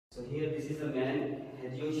So here this is the man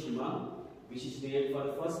Hiroshima, which is made for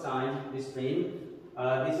the first time this train.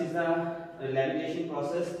 This is the levitation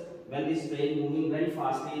process. When this train moving very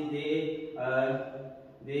fastly,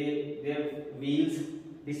 their wheels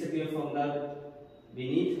disappear from the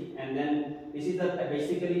beneath, and then this is the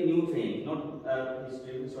basically new train, not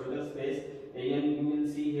historical space. Again, you will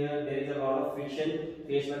see here there is a lot of friction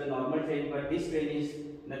faced by the normal train, but this train is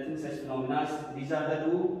nothing such phenomena. These are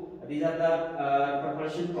the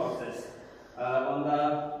propulsion process. On the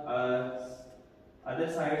other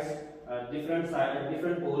sides, different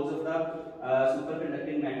poles of the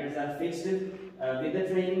superconducting matters are fixed with the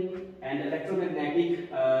train, and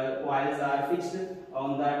electromagnetic coils are fixed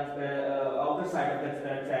on the outer side of the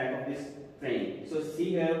track of this train. So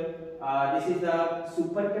see here, this is the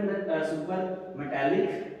super metallic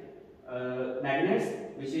magnets,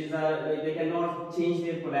 which is they cannot change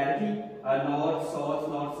their polarity, north, south,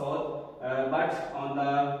 but on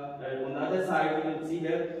the other side you will see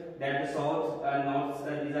here that the south, north,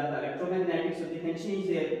 these are the electromagnetic, so they can change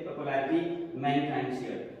their polarity many times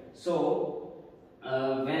here. So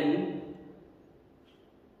when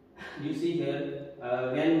you see here,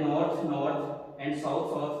 when north and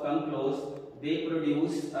south come close, they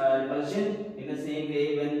produce repulsion. In the same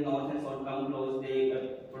way, when north and south come close, they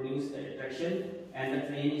produce attraction, and the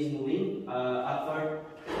train is moving upward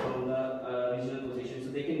from the original position.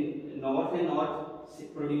 So they can north and north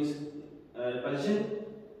produce repulsion,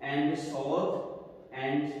 and south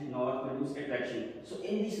and north produce attraction. So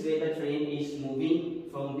in this way, the train is moving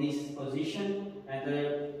from this position, and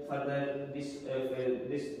further this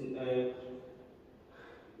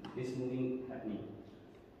moving happening.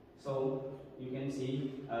 So you can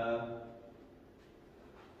see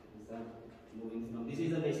moving from. This is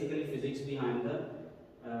the basically physics behind the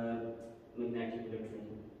magnetic field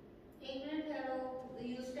train. Ignorant fellow,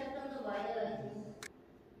 you stepped on the wire.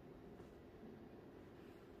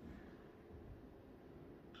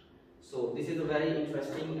 So this is a very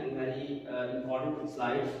interesting and very important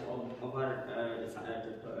slide of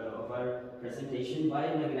our presentation.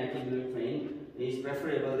 Why magnetic bullet train is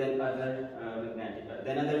preferable than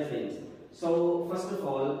other trains. So first of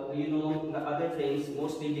all, you know, the other trains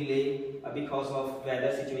mostly delay because of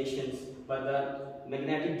weather situations, but the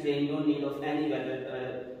magnetic train no need of any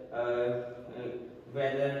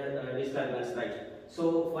weather disturbance, right?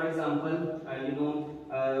 So for example, you know,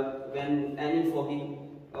 when any foggy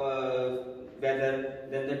weather,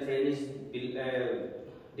 then the train is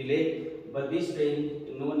delayed, but this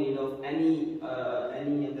train no need of any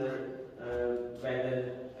other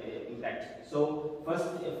weather impact. So first,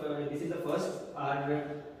 this is the first our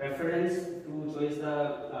preference to choose the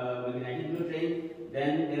magnetic bullet train.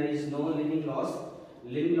 Then there is no living loss.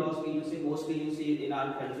 Living loss mostly you see in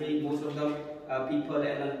our country. Most of the people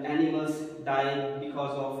and animals die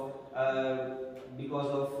because of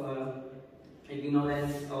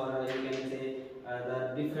ignorance, or you can say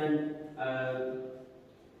the different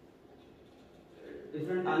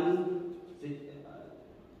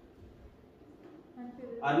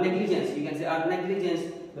our negligence. You can say our negligence.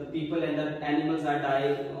 The people and the animals are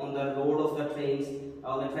dying on the road of the trains,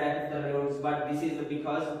 on the track of the roads. But this is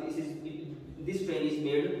because this train is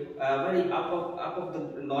made very up of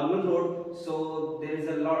the normal road. So there is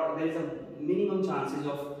a minimum chances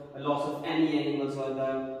of loss of any animals or the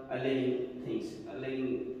living things,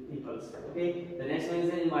 living peoples. Okay. The next one is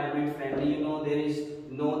the environment friendly. You know, there is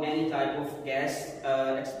no any type of gas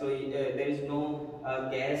there is no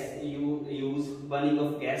gas use, burning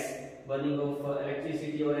of gas, burning of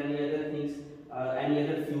electricity or any other things, any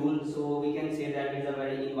other fuel. So we can say that it's a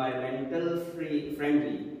very environmental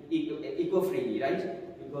friendly, eco-friendly,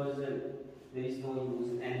 right? Because there is no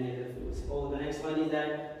use any other fuels. Oh, the next one is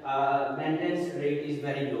that maintenance rate is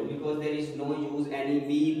very low, because there is no use any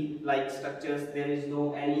wheel like structures. There is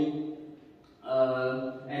no any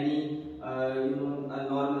you know,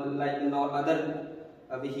 normal like other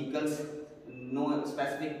vehicles, no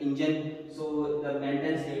specific engine. So the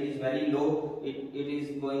maintenance rate is very low. It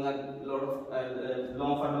is going a lot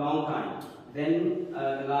of long time. Then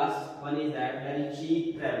the last one is that very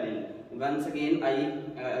cheap traveling. Once again,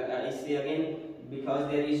 I say again, because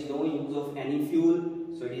there is no use of any fuel,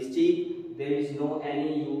 so it is cheap. There is no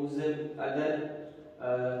any use other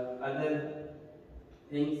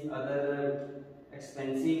things, other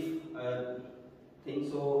expensive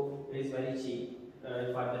things. So it is very cheap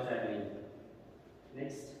for the traveling.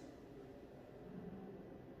 Next,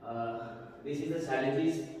 this is the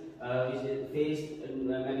challenges which is faced in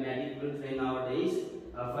magnetic bullet train nowadays.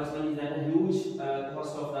 First one is that a huge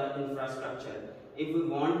cost of the infrastructure. If we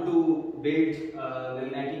want to build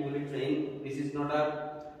magnetic bullet train, this is not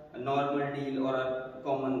a normal deal or a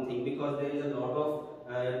common thing, because there is a lot of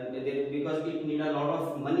because it need a lot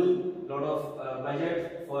of money, lot of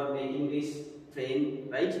budget for making this train,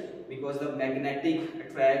 right? Because the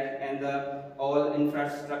magnetic track and the all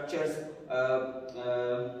infrastructures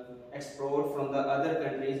export from the other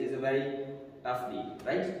countries is a very tough deal,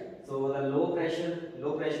 right? So the low pressure,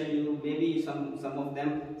 you maybe some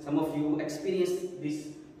of you experience this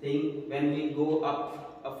thing. When we go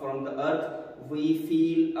up from the earth, we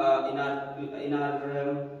feel in our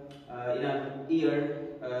ear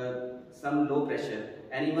some low pressure.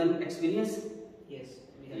 Anyone experience? Yes.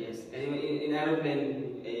 Yes. Anyone in aeroplane?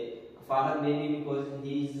 Fahad maybe, because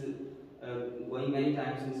he's going many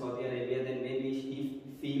times in Saudi Arabia, then maybe he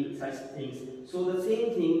feel such things. So the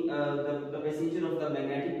same thing, the passenger of the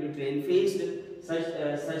magnetic train faced such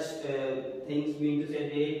things. Mean to say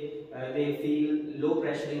they feel low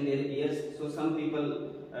pressure in their ears. So some people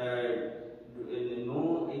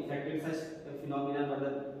know affected such phenomena, but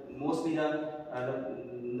mostly the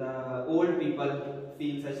old people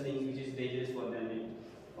feel such things, which is dangerous for them.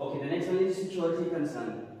 Okay, the next one is security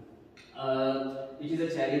concern. It is a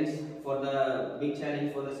challenge for the big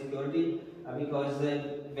challenge for the security, because when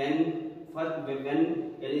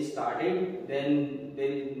it is started, then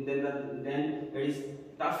it is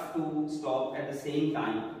tough to stop at the same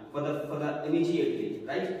time for the immediately,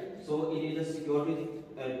 right? So it is a security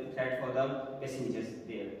threat for the passengers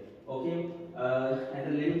there. Okay, and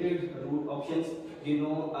the limited route options. You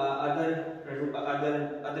know, other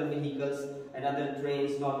vehicles and other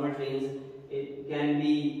trains, normal trains, it can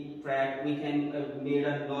be tracked. We can we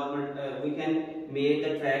can make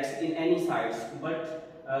the tracks in any sides,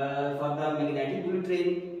 but for the magnetic bullet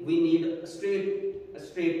train, we need a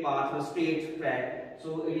straight path or straight track.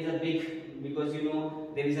 So it is a big, because you know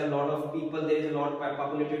there is a lot of people, there is a lot of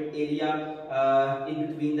populated area in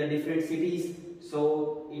between the different cities.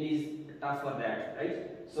 So it is tough for that, right?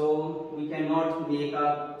 So we cannot make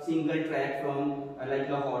a single track from like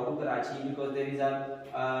Lahore to Karachi, because there is a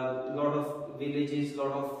lot of villages,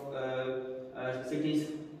 lot of cities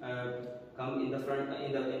come in the front,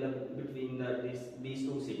 in the between these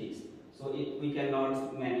two cities. So we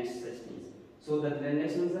cannot manage such things. So the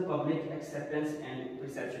next one is the public acceptance and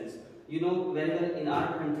perceptions. You know, whenever in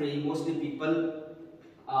our country, mostly people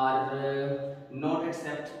are not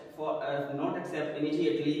accept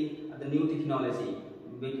immediately the new technology,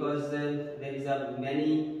 because there is a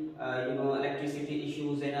many electricity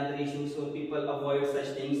issues and other issues. So people avoid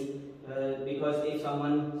such things, because if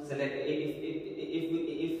someone if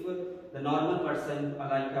the normal person,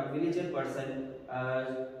 like a villager person,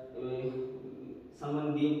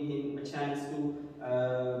 someone give him a chance to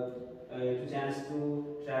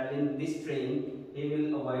travel in this train, he will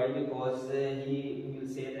avoid, because he will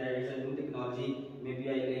say that it's a new technology, maybe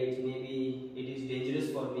I late, maybe it is dangerous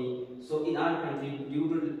for me. So in our country, due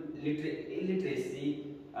to illiteracy,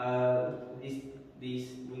 these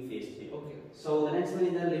we face here. Okay. So the next one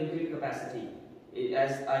is the limited capacity.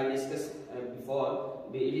 As I discussed before,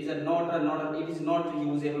 it is not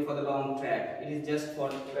usable for the long track. It is just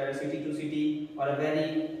for city to city or a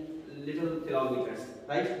very little kilometers,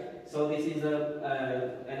 right? So this is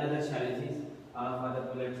another challenge for the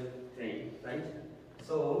bullet train, right?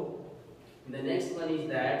 So the next one is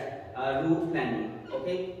that route planning.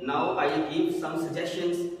 Okay, now I give some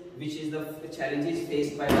suggestions, which is the challenges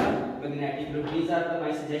faced by the magnetic route. These are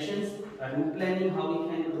my suggestions. Route planning, how we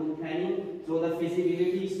can route planning through the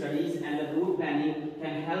feasibility studies, and the route planning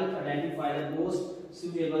can help identify the most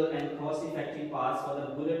suitable and cost-effective paths for the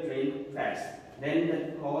bullet train tracks. Then the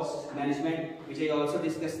cost management, which I also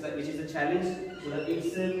discussed, which is a challenge. So that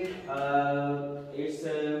its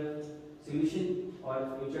solution or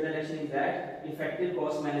future direction is that effective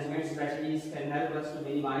cost management strategies can help us to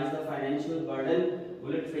minimize the financial burden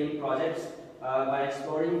bullet train projects by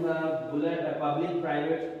exploring the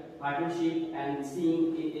public-private partnership and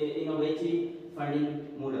seeing innovative funding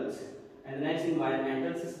models. And the next,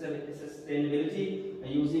 environmental sustainability,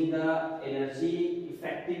 using the energy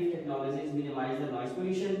effective technologies minimize the noise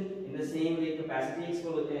pollution. In the same way, capacity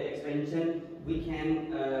expansion, we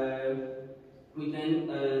can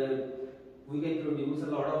produce a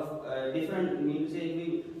lot of different.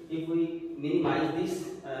 If we minimize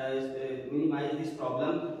this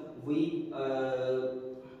problem, we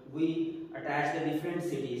attach the different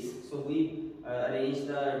cities. So we arrange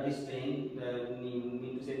this train,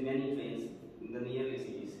 many trains in the nearby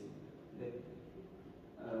cities, the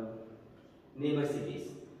neighbor cities.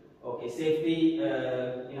 Okay, safety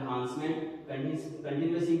enhancement,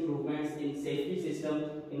 continuous improvements in safety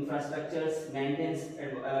system, infrastructures, maintenance,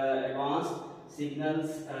 advanced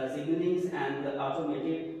signalings, and the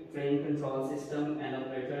automated train control system and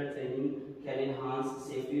operator training can enhance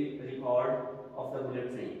safety record of the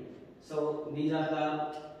bullet train. So these are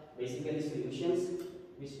the basically solutions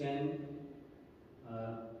which can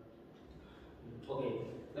okay,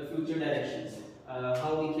 the future directions,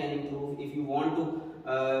 how we can improve. If you want to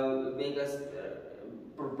make a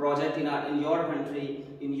project in your country,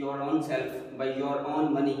 in your own self, by your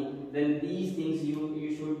own money, then these things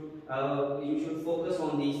you should focus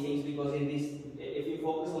on these things, because in this, if you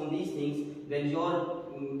focus on these things, then your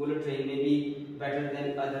bullet train may be better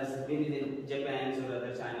than others, maybe than Japan's or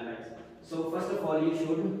other China rides. So first of all, you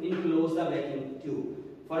should enclose the vacuum tube.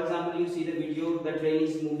 For example, you see the video, the train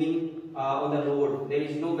is moving on the road, there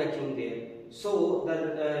is no vacuum there. So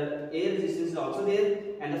the air resistance is also there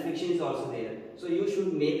and the friction is also there. So you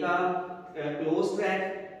should make a closed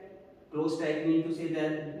track. Closed track means to say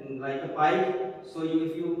that like a pipe. So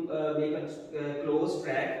if you make a closed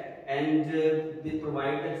track and they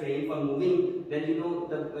provide the train for moving, then you know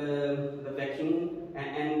the vacuum,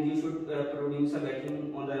 and you should produce a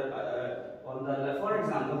vacuum on the for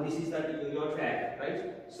example, this is your track,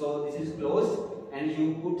 right? So this is closed, and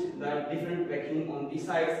you put the different vacuum on these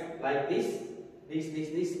sides like this,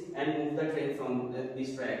 and move the train from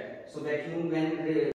this track. So vacuum, when